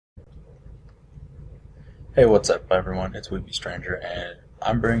Hey, what's up everyone? It's WeBe Stranger, and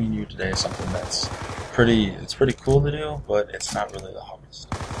I'm bringing you today something that's pretty cool to do, but it's not really the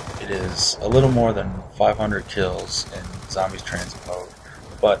hardest. It is a little more than 500 kills in Zombies Transit mode,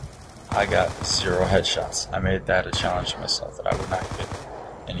 but I got 0 headshots. I made that a challenge to myself that I would not get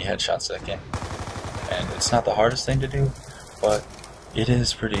any headshots that game. And it's not the hardest thing to do, but it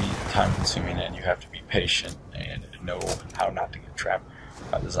is pretty time consuming, and you have to be patient and know how not to get trapped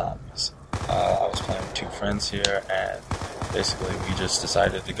by the zombies. I was playing with 2 friends here, and basically we just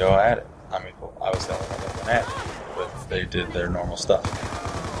decided to go at it. I mean, well, I was the only one that went at it, but they did their normal stuff.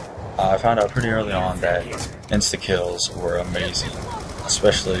 I found out pretty early on that insta-kills were amazing,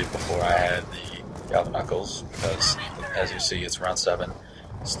 especially before I had the Galvin Knuckles, because as you see, it's round 7.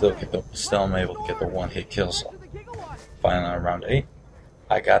 Still am able to get the one-hit kill. So finally on round 8,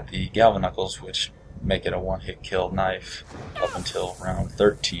 I got the Galvin Knuckles, which make it a one-hit kill knife up until round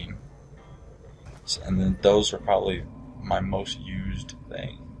 13. And then those were probably my most used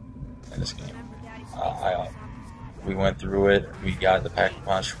thing in this game. We went through it, we got the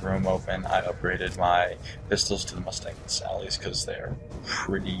pack-a-punch room open, I upgraded my pistols to the Mustang and Sally's because they're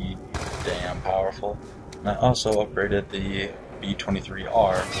pretty damn powerful. And I also upgraded the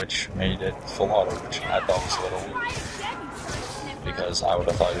B23R, which made it full auto, which I thought was a little weird, because I would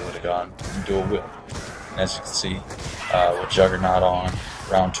have thought it would have gone dual wield. And as you can see, with Juggernaut on,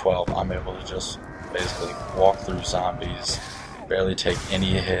 round 12, I'm able to just basically walk through zombies, barely take any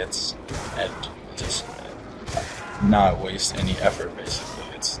hits, and just not waste any effort, basically.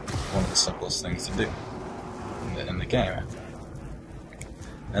 It's one of the simplest things to do in the game.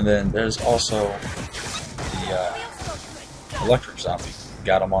 And then there's also the electric zombie.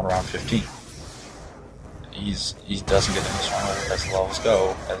 Got him on round 15. He doesn't get any stronger as the levels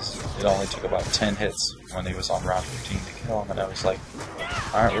go, as it only took about 10 hits when he was on round 15 to kill him, and I was like,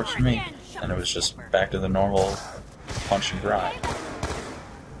 alright, works for me. And it was just back to the normal punch and grind.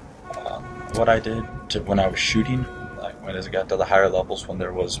 What I did when I was shooting, like when it got to the higher levels, when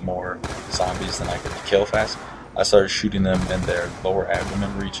there was more zombies than I could kill fast, I started shooting them in their lower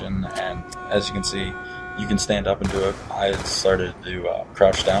abdomen region, and as you can see, you can stand up and do it. I started to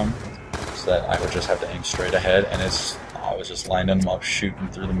crouch down, so that I would just have to aim straight ahead, and I was just lining them up, shooting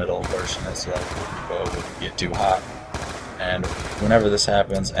through the middle, bursting it so that the bow wouldn't get too hot. And whenever this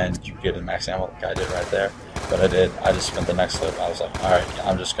happens, and you get a max ammo like I did right there, what I did, I just spent the next clip. I was like, alright,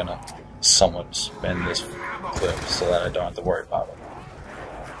 I'm just gonna somewhat spin this clip so that I don't have to worry about it.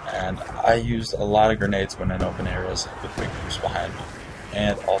 And I used a lot of grenades when in open areas with big groups behind me,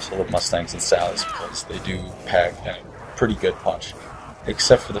 and also the Mustangs and Sallies, because they do pack a pretty good punch,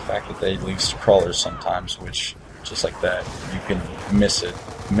 except for the fact that they leave crawlers sometimes, which, just like that, you can miss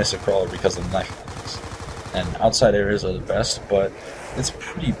a crawler because of the knife landings. And outside areas are the best, but it's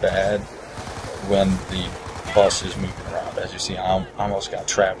pretty bad when the bus is moving around. As you see, I almost got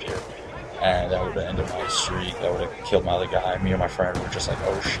trapped here, and that would have ended my streak. That would have killed my other guy. Me and my friend were just like,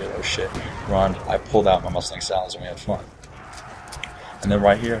 oh shit, run. I pulled out my Mustang Sallies and we had fun. And then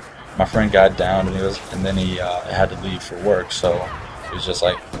right here, my friend got down, and then he had to leave for work, so he was just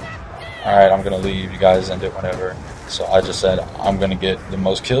like, alright, I'm gonna leave, you guys end it whenever. So I just said, I'm gonna get the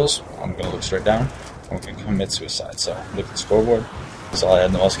most kills, I'm gonna look straight down, I'm gonna commit suicide. So look at the scoreboard, so I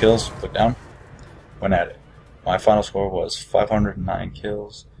had the most kills, look down, went at it. My final score was 509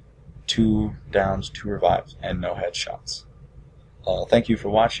 kills, 2 downs, 2 revives, and no headshots. Thank you for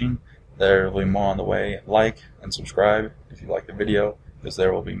watching. There will be more on the way. Like and subscribe if you like the video, because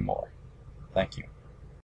there will be more. Thank you.